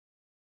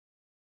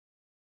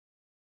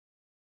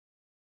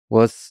Well,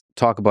 let's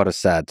talk about a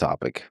sad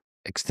topic,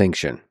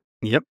 extinction.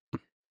 Yep.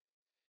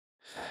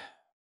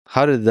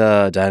 How did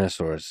the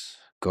dinosaurs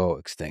go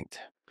extinct?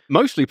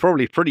 Mostly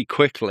probably pretty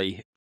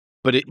quickly,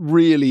 but it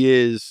really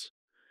is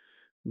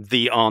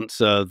the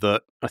answer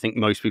that I think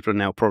most people are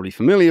now probably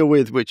familiar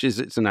with, which is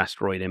it's an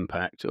asteroid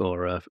impact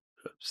or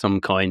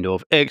some kind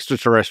of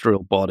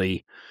extraterrestrial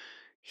body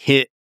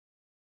hit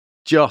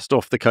just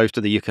off the coast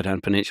of the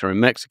Yucatan Peninsula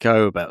in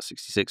Mexico about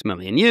 66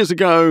 million years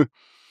ago.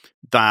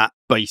 That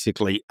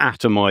basically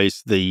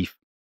atomized the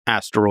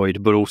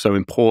asteroid, but also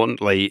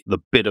importantly, the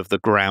bit of the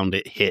ground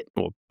it hit,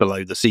 or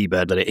below the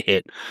seabed that it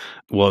hit,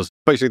 was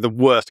basically the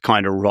worst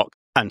kind of rock.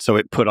 And so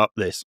it put up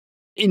this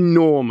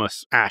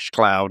enormous ash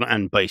cloud,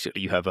 and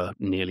basically you have a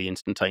nearly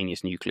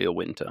instantaneous nuclear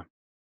winter.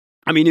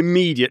 I mean,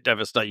 immediate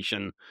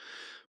devastation.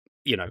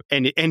 You know,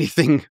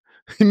 anything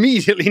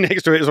immediately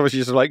next to it is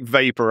obviously just like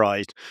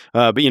vaporized.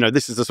 But, you know,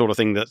 this is the sort of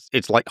thing that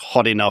it's like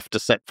hot enough to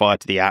set fire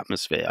to the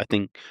atmosphere. I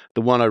think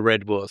the one I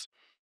read was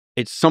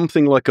it's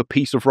something like a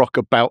piece of rock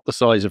about the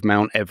size of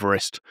Mount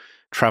Everest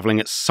traveling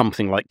at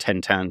something like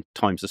 10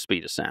 times the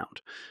speed of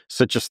sound.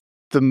 So just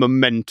the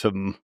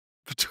momentum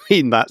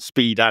between that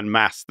speed and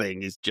mass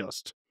thing is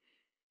just,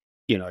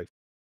 you know,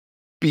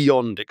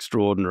 beyond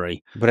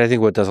extraordinary. But I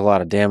think what does a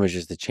lot of damage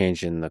is the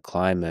change in the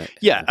climate.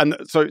 Yeah, and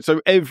so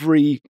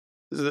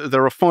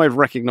there are 5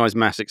 recognized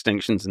mass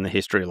extinctions in the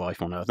history of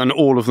life on Earth, and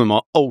all of them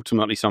are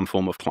ultimately some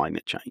form of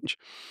climate change.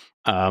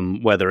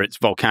 Whether it's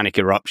volcanic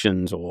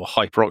eruptions or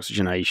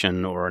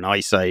hyperoxygenation or an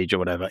ice age or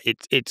whatever,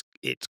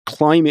 it's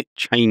climate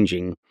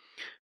changing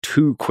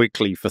too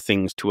quickly for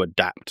things to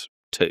adapt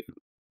to.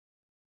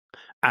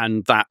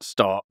 And that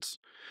starts,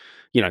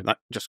 you know, that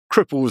just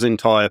cripples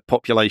entire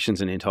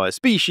populations and entire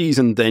species.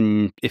 And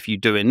then if you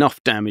do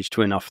enough damage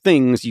to enough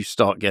things, you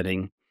start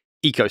getting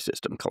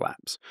ecosystem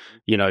collapse.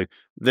 You know,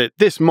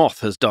 this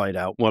moth has died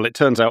out. Well, it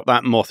turns out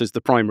that moth is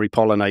the primary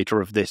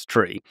pollinator of this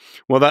tree.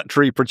 Well, that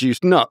tree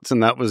produced nuts,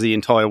 and that was the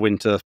entire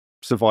winter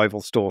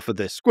survival store for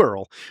this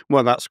squirrel.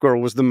 Well, that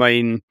squirrel was the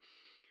main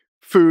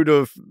food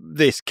of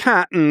this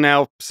cat, and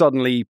now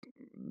suddenly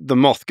the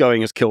moth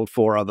going has killed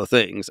 4 other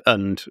things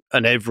and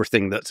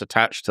everything that's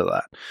attached to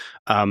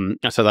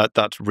that. So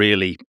that's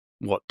really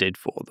what did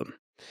for them.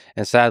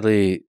 And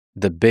sadly,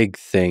 the big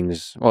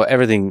things, well,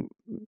 everything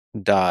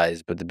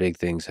dies, but the big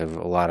things have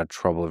a lot of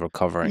trouble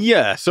recovering.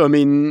 Yeah. So, I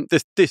mean,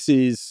 this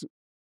is,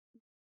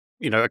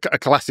 you know, a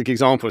classic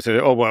example. So,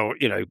 oh, well,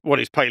 you know, what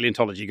is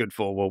paleontology good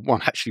for? Well,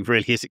 one actually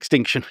really is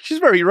extinction, which is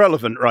very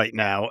relevant right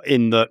now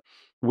in that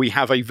we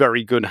have a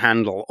very good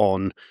handle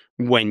on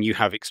when you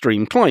have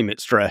extreme climate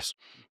stress,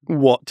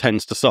 what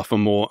tends to suffer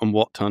more and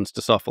what tends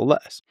to suffer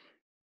less.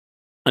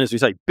 And as we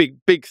say,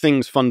 big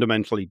things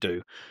fundamentally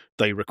do.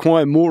 They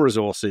require more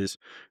resources.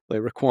 They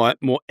require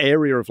more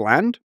area of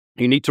land.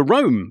 You need to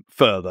roam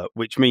further,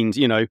 which means,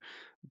 you know,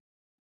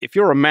 if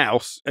you're a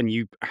mouse and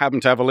you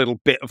happen to have a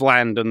little bit of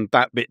land and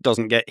that bit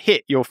doesn't get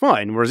hit, you're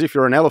fine. Whereas if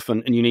you're an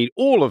elephant and you need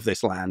all of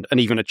this land and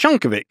even a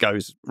chunk of it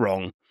goes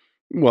wrong,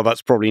 well,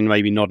 that's probably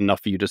maybe not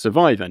enough for you to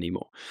survive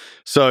anymore.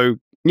 So,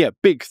 yeah,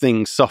 big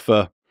things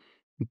suffer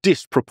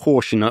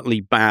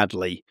disproportionately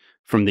badly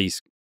from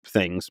these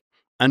things.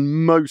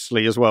 And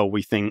mostly as well,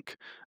 we think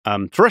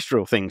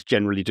terrestrial things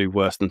generally do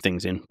worse than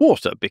things in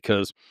water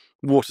because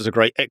water's a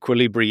great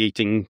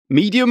equilibrating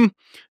medium.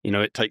 You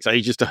know, it takes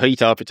ages to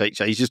heat up. It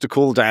takes ages to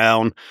cool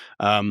down.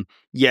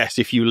 Yes,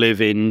 if you live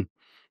in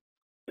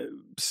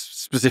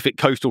specific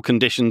coastal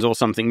conditions or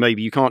something,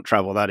 maybe you can't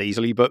travel that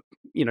easily. But,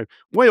 you know,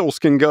 whales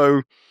can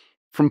go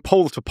from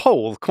pole to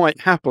pole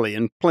quite happily,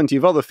 and plenty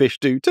of other fish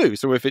do too.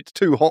 So if it's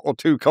too hot or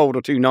too cold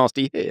or too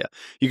nasty here,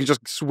 you can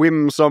just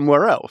swim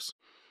somewhere else.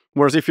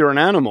 Whereas if you're an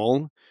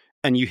animal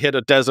and you hit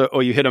a desert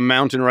or you hit a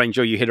mountain range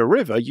or you hit a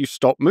river, you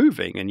stop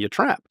moving and you're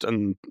trapped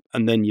and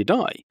then you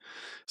die.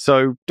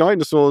 So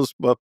dinosaurs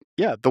were,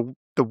 yeah,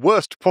 the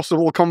worst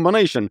possible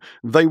combination.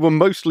 They were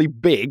mostly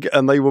big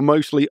and they were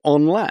mostly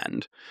on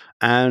land.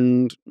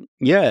 And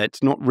yeah,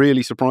 it's not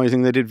really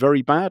surprising they did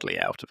very badly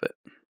out of it.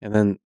 And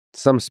then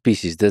some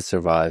species did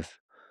survive.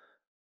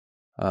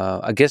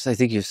 I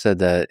think you said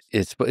that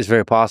it's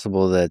very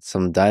possible that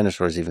some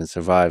dinosaurs even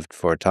survived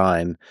for a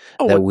time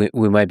that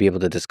we might be able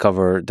to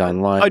discover down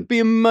the line. I'd be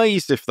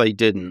amazed if they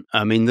didn't.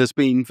 I mean, there's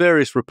been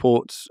various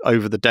reports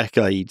over the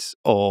decades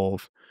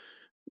of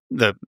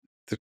the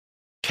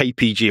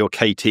KPG or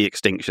KT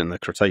extinction, the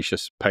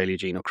Cretaceous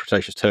Paleogene or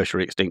Cretaceous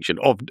Tertiary extinction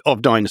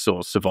of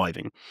dinosaurs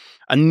surviving.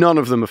 And none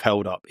of them have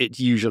held up. It's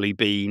usually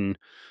been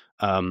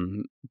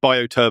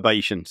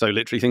bioturbation, so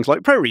literally things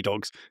like prairie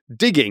dogs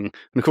digging, and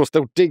of course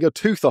they'll dig a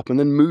tooth up and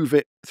then move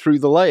it through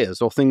the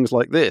layers, or things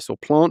like this, or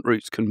plant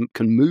roots can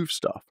move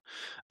stuff,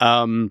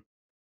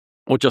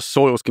 or just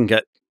soils can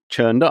get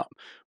churned up.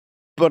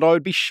 But I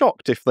would be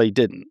shocked if they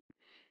didn't.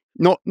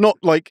 Not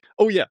like,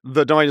 oh yeah,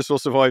 the dinosaur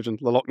survived and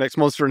the Loch Ness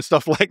monster and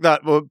stuff like that,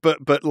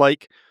 but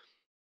like,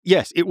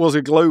 yes, it was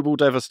a global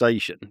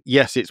devastation.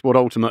 Yes, it's what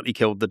ultimately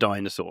killed the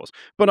dinosaurs.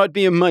 But I'd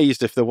be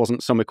amazed if there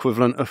wasn't some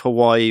equivalent of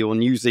Hawaii or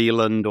New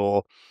Zealand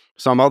or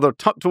some other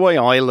tucked away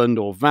island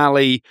or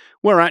valley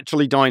where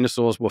actually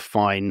dinosaurs were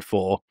fine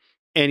for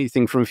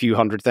anything from a few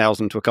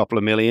 100,000 to a couple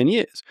of million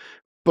years.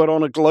 But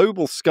on a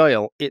global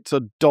scale, it's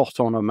a dot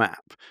on a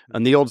map.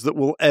 And the odds that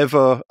we'll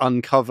ever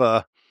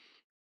uncover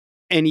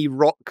any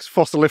rocks,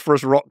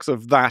 fossiliferous rocks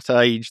of that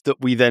age that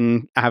we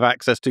then have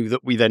access to,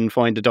 that we then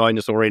find a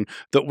dinosaur in,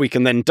 that we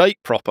can then date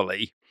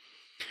properly,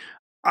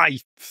 I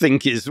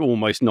think is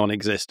almost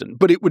non-existent.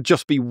 But it would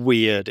just be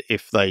weird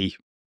if they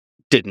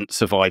didn't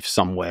survive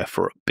somewhere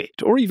for a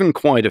bit, or even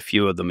quite a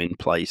few of them in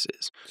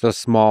places. So a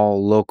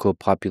small local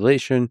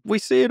population. We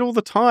see it all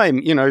the time.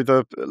 You know,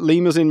 the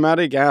lemurs in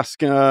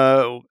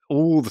Madagascar,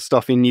 all the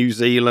stuff in New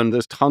Zealand.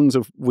 There's tons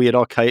of weird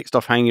archaic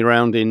stuff hanging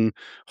around in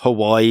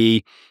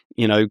Hawaii.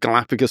 You know,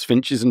 Galapagos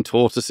finches and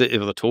tortoises,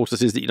 or the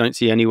tortoises that you don't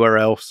see anywhere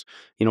else.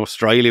 You know,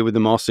 Australia with the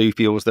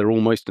marsupials, they're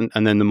almost,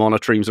 and then the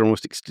monotremes are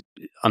almost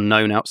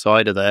unknown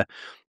outside of there.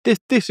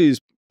 This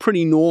is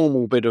pretty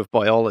normal bit of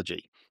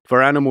biology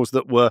for animals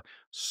that were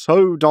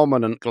so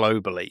dominant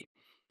globally.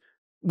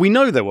 We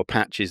know there were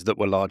patches that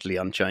were largely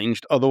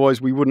unchanged.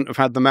 Otherwise, we wouldn't have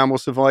had the mammal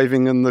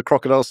surviving and the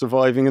crocodile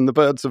surviving and the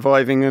bird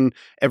surviving and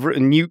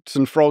newts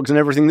and frogs and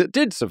everything that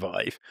did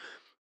survive.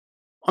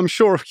 I'm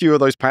sure a few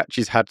of those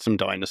patches had some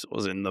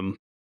dinosaurs in them,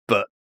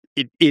 but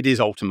it is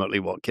ultimately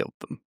what killed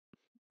them.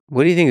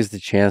 What do you think is the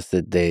chance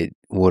that they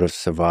would have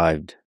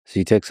survived? So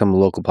you take some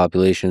local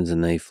populations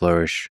and they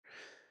flourish.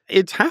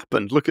 It's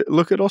happened. Look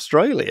at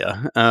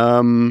Australia.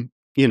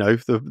 You know,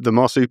 the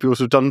marsupials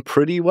have done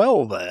pretty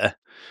well there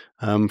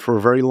for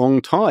a very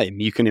long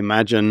time. You can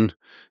imagine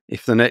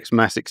if the next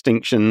mass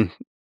extinction,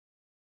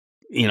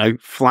 you know,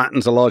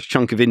 flattens a large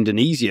chunk of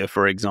Indonesia,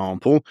 for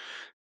example,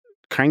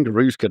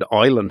 kangaroos could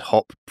island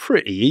hop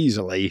pretty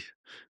easily,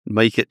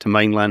 make it to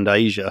mainland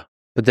Asia.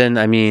 But then,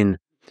 I mean,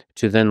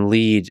 to then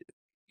lead,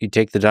 you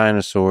take the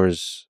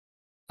dinosaurs,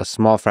 a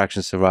small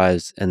fraction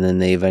survives, and then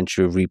they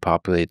eventually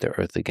repopulate the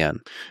Earth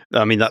again.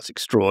 I mean, that's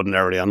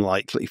extraordinarily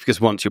unlikely,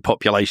 because once your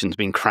population's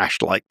been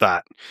crashed like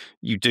that,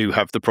 you do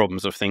have the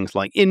problems of things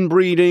like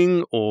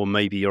inbreeding, or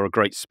maybe you're a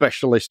great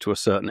specialist to a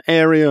certain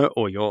area,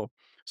 or you're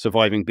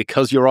surviving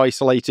because you're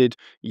isolated.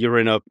 You're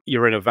in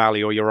a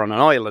valley, or you're on an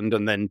island,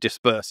 and then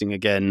dispersing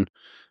again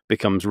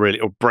becomes really,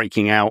 or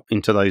breaking out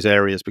into those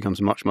areas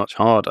becomes much, much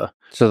harder.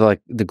 So,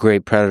 like the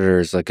great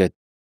predators,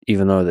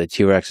 even though the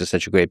T-Rex is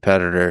such a great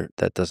predator,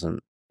 that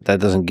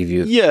doesn't give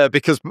you... Yeah,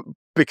 because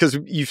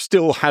you've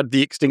still had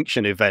the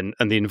extinction event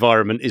and the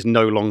environment is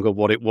no longer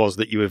what it was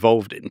that you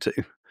evolved into.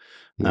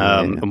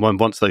 Yeah. And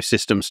once those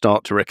systems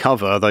start to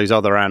recover, those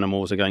other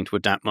animals are going to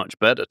adapt much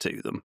better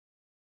to them.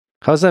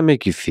 How does that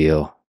make you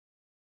feel?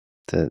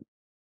 That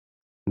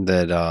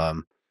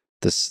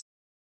this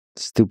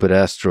stupid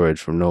asteroid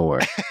from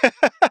nowhere.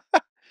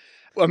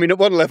 Well, I mean, at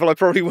one level, I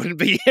probably wouldn't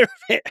be here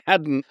if it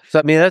hadn't. So,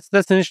 I mean, that's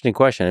an interesting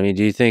question. I mean,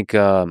 do you think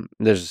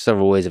there's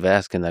several ways of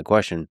asking that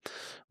question?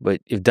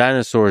 But if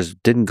dinosaurs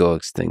didn't go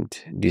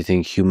extinct, do you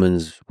think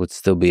humans would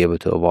still be able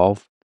to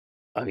evolve?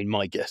 I mean,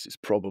 my guess is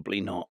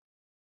probably not.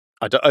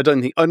 I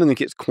don't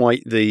think it's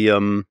quite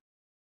the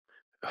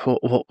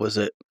what was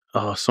it?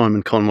 Oh,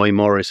 Simon Conway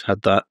Morris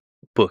had that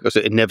book. Was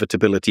it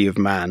Inevitability of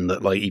Man?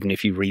 That, like, even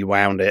if you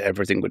rewound it,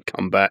 everything would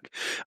come back.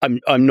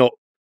 I'm not.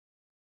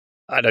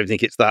 I don't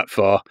think it's that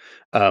far.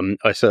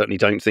 I certainly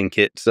don't think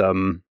it's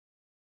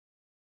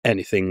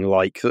anything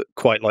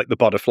quite like the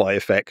butterfly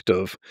effect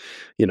of,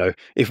 you know,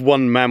 if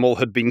one mammal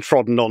had been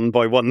trodden on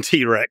by one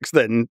T-Rex,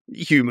 then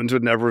humans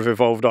would never have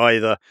evolved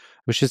either.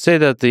 We should say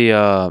that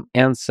the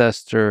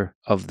ancestor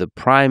of the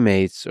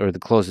primates, or the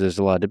closest, there's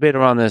a lot of debate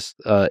around this,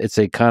 it's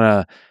a kind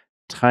of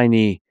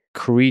tiny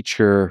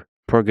creature,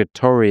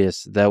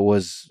 Purgatorius, that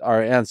was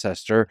our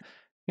ancestor.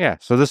 Yeah,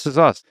 so this is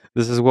us.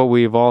 This is what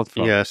we evolved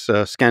from. Yes,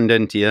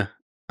 Scandentia,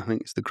 I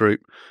think it's the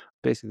group.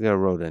 Basically a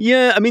rodent.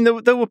 Yeah, I mean,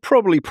 there were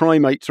probably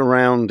primates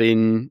around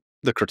in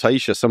the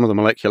Cretaceous. Some of the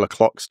molecular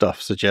clock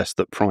stuff suggests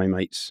that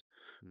primates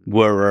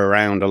were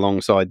around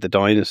alongside the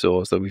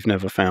dinosaurs, though we've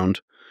never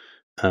found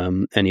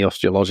any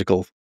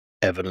osteological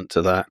evidence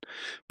of that.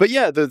 But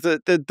yeah,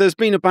 there's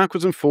been a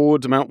backwards and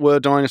forwards about,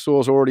 were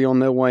dinosaurs already on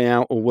their way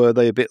out, or were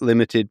they a bit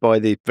limited by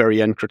the very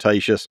end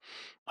Cretaceous?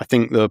 I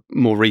think the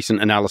more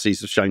recent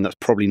analyses have shown that's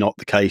probably not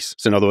the case.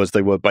 So in other words,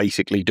 they were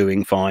basically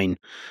doing fine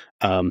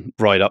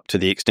right up to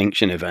the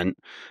extinction event.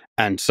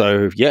 And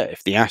so, yeah,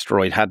 if the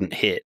asteroid hadn't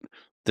hit,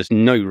 there's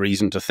no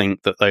reason to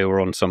think that they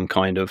were on some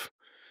kind of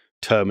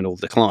terminal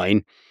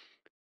decline.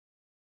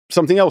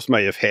 Something else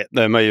may have hit.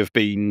 There may have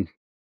been,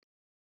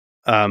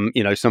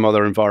 you know, some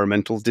other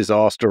environmental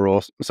disaster,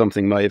 or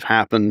something may have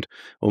happened,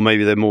 or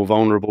maybe they're more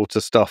vulnerable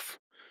to stuff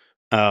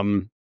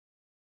than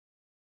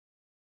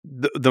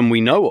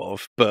we know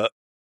of. But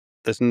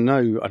I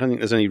don't think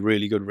there's any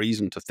really good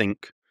reason to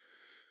think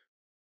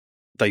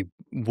they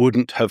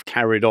wouldn't have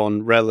carried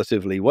on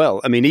relatively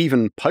well. I mean,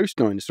 even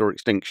post-dinosaur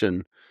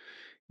extinction,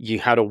 you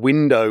had a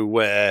window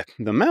where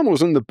the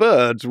mammals and the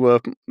birds were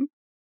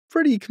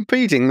pretty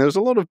competing. There was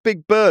a lot of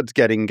big birds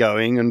getting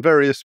going, and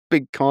various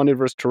big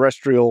carnivorous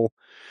terrestrial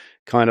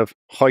kind of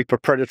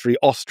hyper-predatory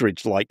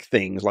ostrich-like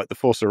things like the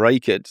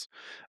Phorcyrhachids.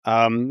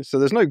 So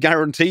there's no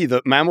guarantee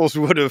that mammals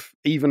would have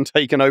even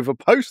taken over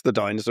post the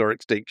dinosaur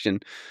extinction,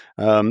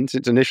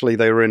 since initially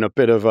they were in a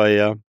bit of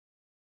a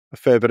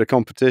fair bit of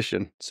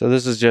competition. So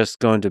this is just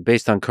going to,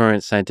 based on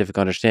current scientific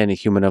understanding,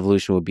 human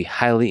evolution would be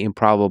highly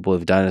improbable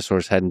if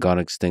dinosaurs hadn't gone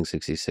extinct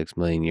 66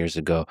 million years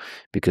ago,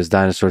 because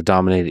dinosaurs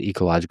dominated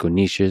ecological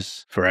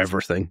niches. For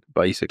everything,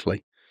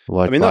 basically.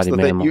 Like I mean, that's the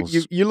mammals.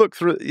 thing. You look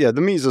through, the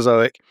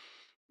Mesozoic,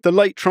 the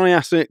late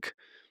Triassic,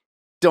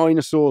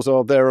 dinosaurs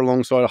are there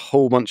alongside a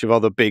whole bunch of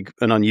other big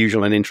and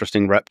unusual and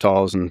interesting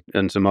reptiles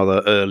and some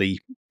other early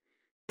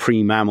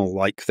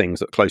pre-mammal-like things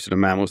that are closer to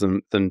mammals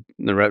than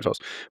the reptiles.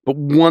 But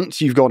once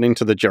you've got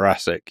into the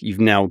Jurassic, you've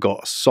now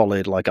got a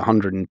solid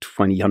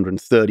 120,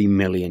 130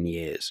 million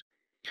years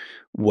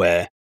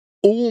where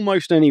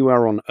almost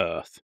anywhere on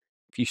Earth,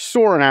 if you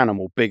saw an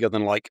animal bigger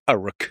than a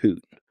raccoon,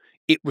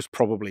 it was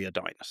probably a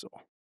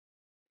dinosaur.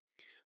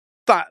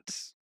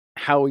 That's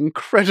how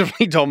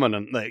incredibly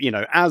dominant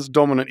as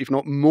dominant, if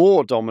not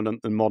more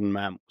dominant than modern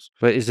mammals.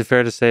 But is it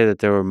fair to say that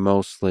they were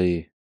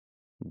mostly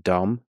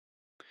dumb?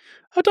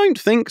 I don't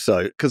think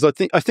so, because I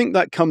think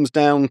that comes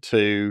down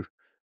to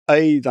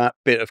that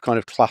bit of kind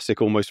of classic,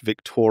 almost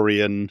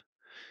Victorian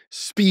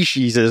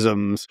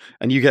speciesisms,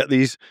 and you get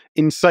these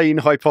insane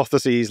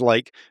hypotheses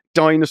like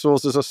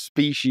dinosaurs as a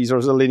species or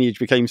as a lineage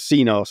became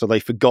senile, so they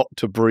forgot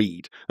to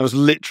breed. That was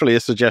literally a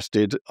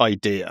suggested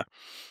idea.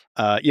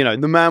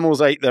 The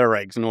mammals ate their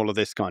eggs and all of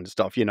this kind of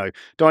stuff.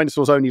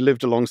 Dinosaurs only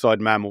lived alongside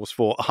mammals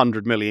for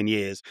 100 million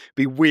years. It'd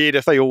be weird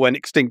if they all went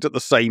extinct at the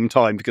same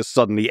time because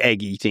suddenly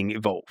egg eating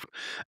evolved.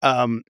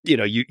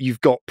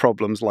 You've got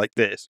problems like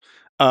this.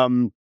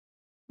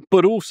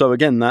 But also,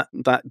 again,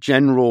 that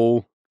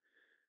general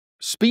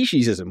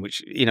speciesism,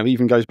 which,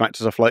 even goes back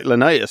to stuff like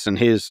Linnaeus and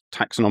his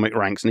taxonomic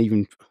ranks, and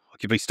even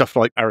arguably stuff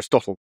like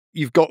Aristotle.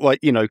 You've got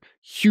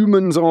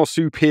humans are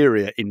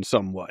superior in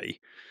some way.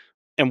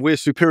 And we're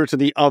superior to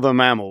the other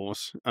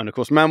mammals. And of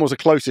course, mammals are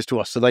closest to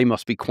us, so they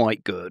must be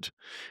quite good.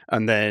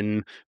 And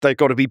then they've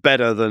got to be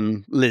better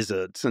than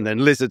lizards. And then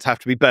lizards have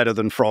to be better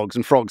than frogs,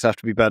 and frogs have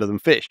to be better than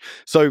fish.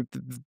 So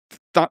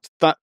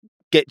that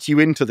gets you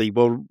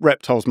into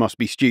reptiles must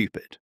be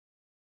stupid.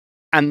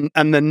 And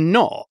they're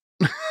not.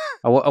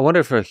 I wonder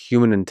if a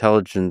human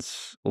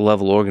intelligence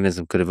level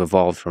organism could have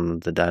evolved from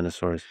the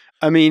dinosaurs.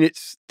 I mean,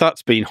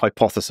 that's been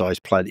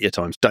hypothesized plenty of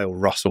times. Dale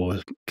Russell,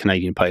 a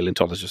Canadian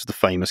paleontologist, the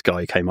famous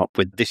guy, came up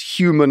with this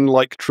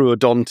human-like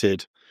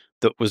troodontid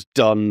that was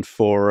done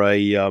for a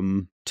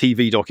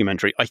TV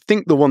documentary. I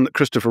think the one that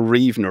Christopher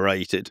Reeve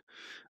narrated.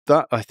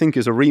 That, I think,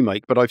 is a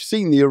remake, but I've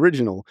seen the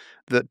original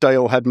that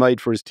Dale had made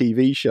for his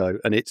TV show,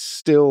 and it's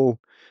still...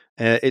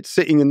 it's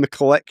sitting in the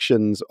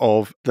collections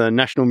of the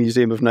National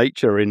Museum of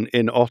Nature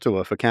in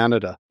Ottawa for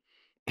Canada.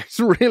 It's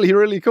really,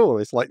 really cool.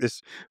 It's like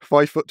this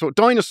 5 foot tall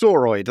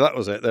dinosauroid. That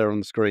was it there on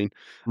the screen.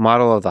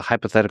 Model of the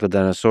hypothetical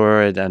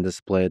dinosaurid and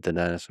displayed at the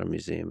Dinosaur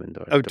Museum in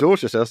Dorchester. Oh,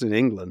 Dorchester, that's in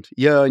England.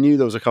 Yeah, I knew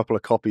there was a couple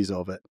of copies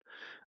of it.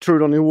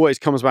 Troodon always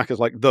comes back as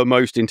the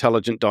most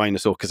intelligent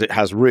dinosaur because it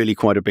has really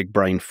quite a big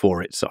brain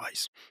for its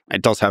size.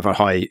 It does have a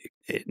high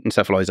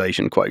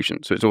encephalization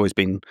quotient, so it's always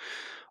been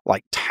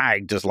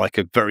tagged as a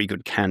very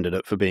good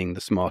candidate for being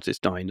the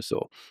smartest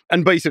dinosaur.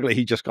 And basically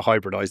he just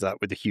hybridized that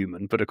with the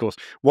human. But of course,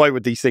 why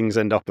would these things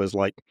end up as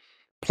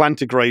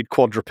plantigrade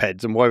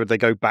quadrupeds, and why would they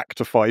go back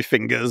to 5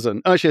 fingers?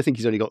 And actually, I think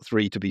he's only got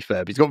 3, to be fair,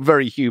 but he's got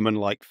very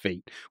human-like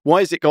feet. Why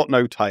has it got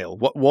no tail?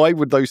 Why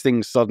would those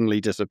things suddenly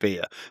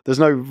disappear? There's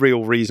no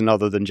real reason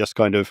other than just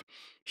kind of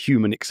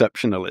human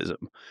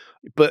exceptionalism.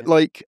 But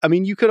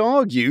you could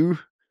argue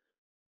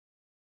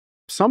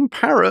some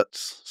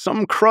parrots,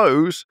 some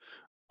crows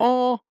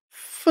are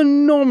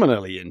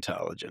phenomenally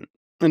intelligent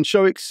and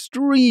show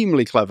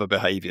extremely clever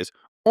behaviors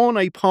on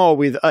a par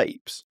with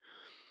apes.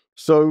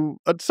 So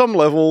at some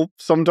level,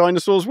 some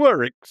dinosaurs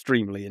were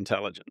extremely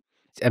intelligent.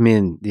 I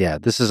mean, yeah,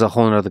 this is a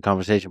whole other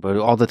conversation, but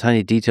all the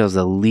tiny details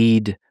that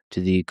lead to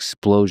the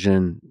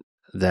explosion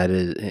that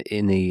is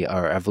in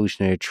our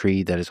evolutionary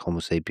tree that is Homo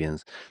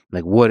sapiens.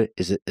 What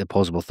is it?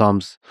 Opposable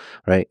thumbs,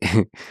 right?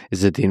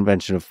 Is it the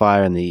invention of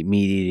fire and the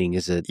meat eating?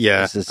 Is it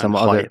some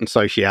other height and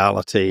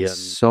sociality and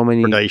so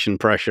many predation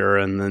pressure,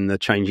 and then the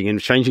changing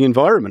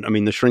environment? I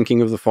mean, the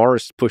shrinking of the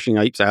forests, pushing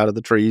apes out of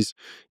the trees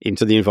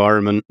into the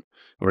environment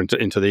or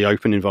into the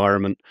open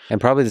environment. And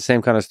probably the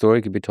same kind of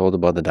story could be told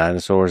about the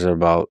dinosaurs or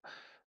about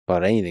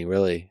anything,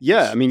 really.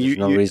 Yeah, I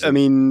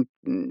mean,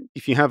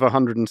 if you have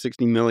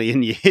 160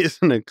 million years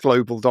in a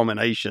global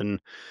domination,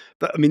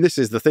 this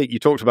is the thing. You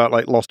talked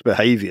about lost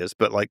behaviors,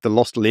 but the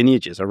lost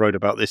lineages. I wrote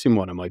about this in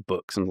one of my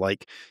books, and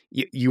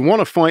you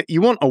want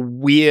a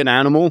weird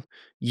animal,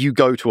 you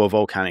go to a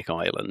volcanic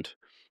island.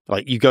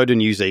 You go to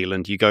New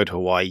Zealand, you go to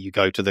Hawaii, you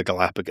go to the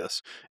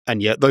Galapagos,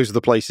 and yet those are the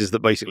places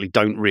that basically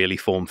don't really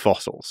form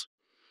fossils.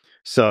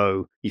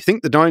 So you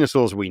think the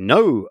dinosaurs we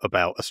know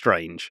about are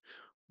strange.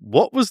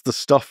 What was the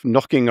stuff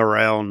knocking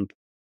around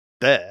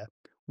there?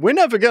 We're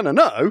never going to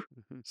know,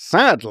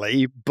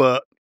 sadly,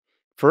 but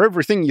for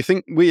everything you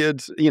think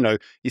weird, you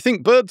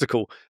think birds are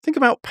cool. Think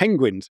about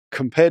penguins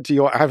compared to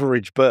your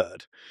average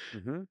bird.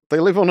 Mm-hmm. They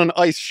live on an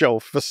ice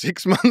shelf for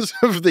 6 months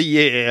of the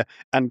year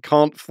and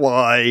can't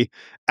fly,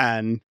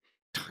 and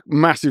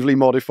massively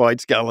modified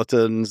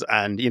skeletons,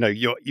 and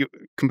you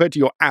compared to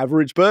your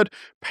average bird,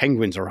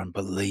 penguins are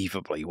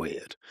unbelievably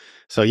weird.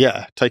 So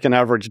yeah, take an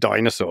average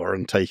dinosaur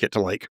and take it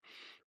to like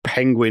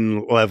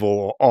penguin level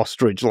or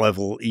ostrich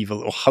level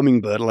evil or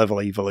hummingbird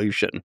level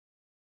evolution.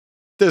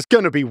 There's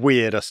going to be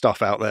weirder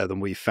stuff out there than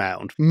we've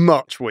found.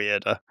 Much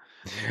weirder.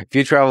 If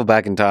you travel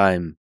back in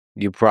time,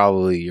 your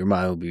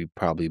mind will be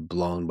probably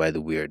blown by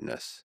the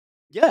weirdness.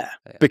 Yeah,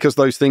 because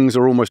those things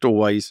are almost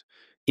always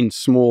in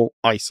small,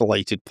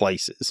 isolated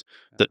places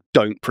that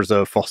don't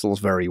preserve fossils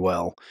very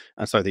well.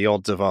 And so the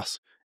odds of us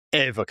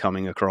ever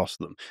coming across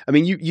them. I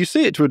mean, you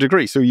see it to a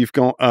degree. So you've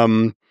got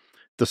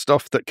the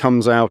stuff that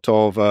comes out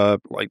of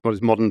like what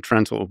is modern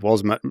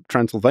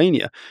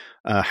Transylvania,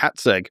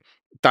 Hatzeg.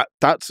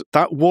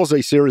 That was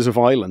a series of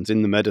islands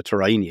in the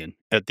Mediterranean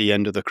at the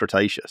end of the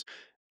Cretaceous.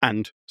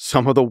 And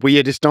some of the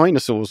weirdest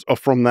dinosaurs are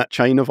from that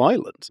chain of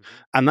islands.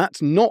 And that's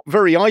not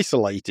very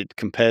isolated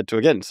compared to,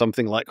 again,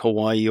 something like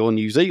Hawaii or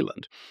New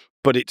Zealand.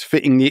 But it's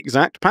fitting the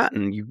exact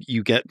pattern.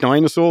 You get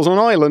dinosaurs on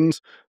islands,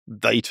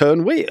 they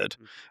turn weird.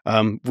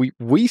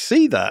 We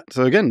see that.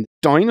 So again,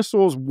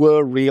 dinosaurs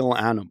were real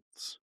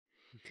animals.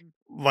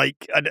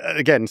 Like,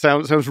 again,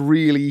 sounds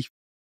really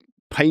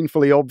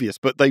painfully obvious,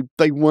 but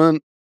they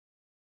weren't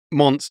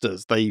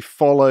monsters. They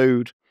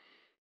followed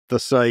the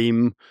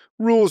same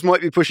rules,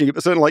 might be pushing it,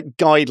 but certain like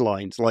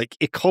guidelines, like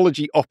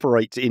ecology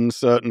operates in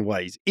certain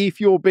ways. If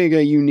you're bigger,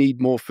 you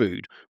need more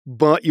food,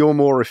 but you're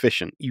more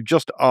efficient. You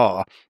just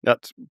are.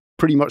 That's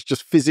pretty much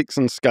just physics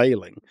and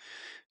scaling.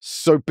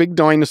 So big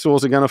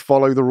dinosaurs are going to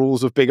follow the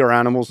rules of bigger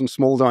animals, and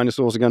small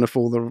dinosaurs are going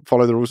to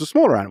follow the rules of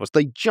smaller animals.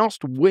 They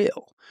just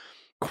will.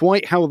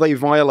 Quite how they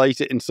violate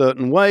it in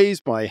certain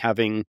ways, by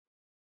having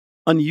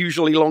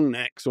unusually long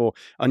necks or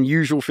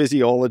unusual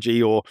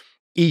physiology or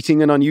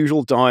eating an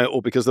unusual diet,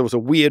 or because there was a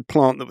weird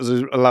plant that was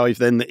alive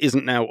then that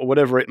isn't now, or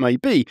whatever it may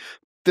be,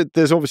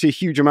 there's obviously a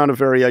huge amount of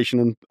variation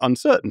and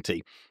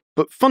uncertainty.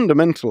 But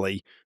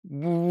fundamentally,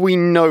 we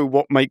know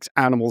what makes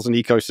animals and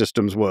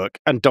ecosystems work,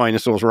 and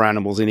dinosaurs are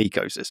animals in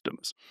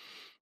ecosystems.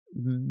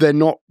 They're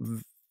not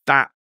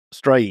that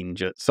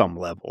strange at some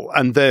level,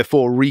 and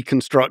therefore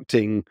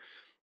reconstructing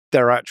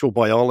their actual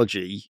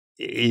biology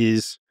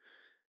is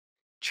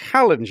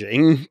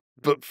challenging,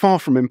 but far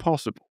from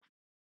impossible.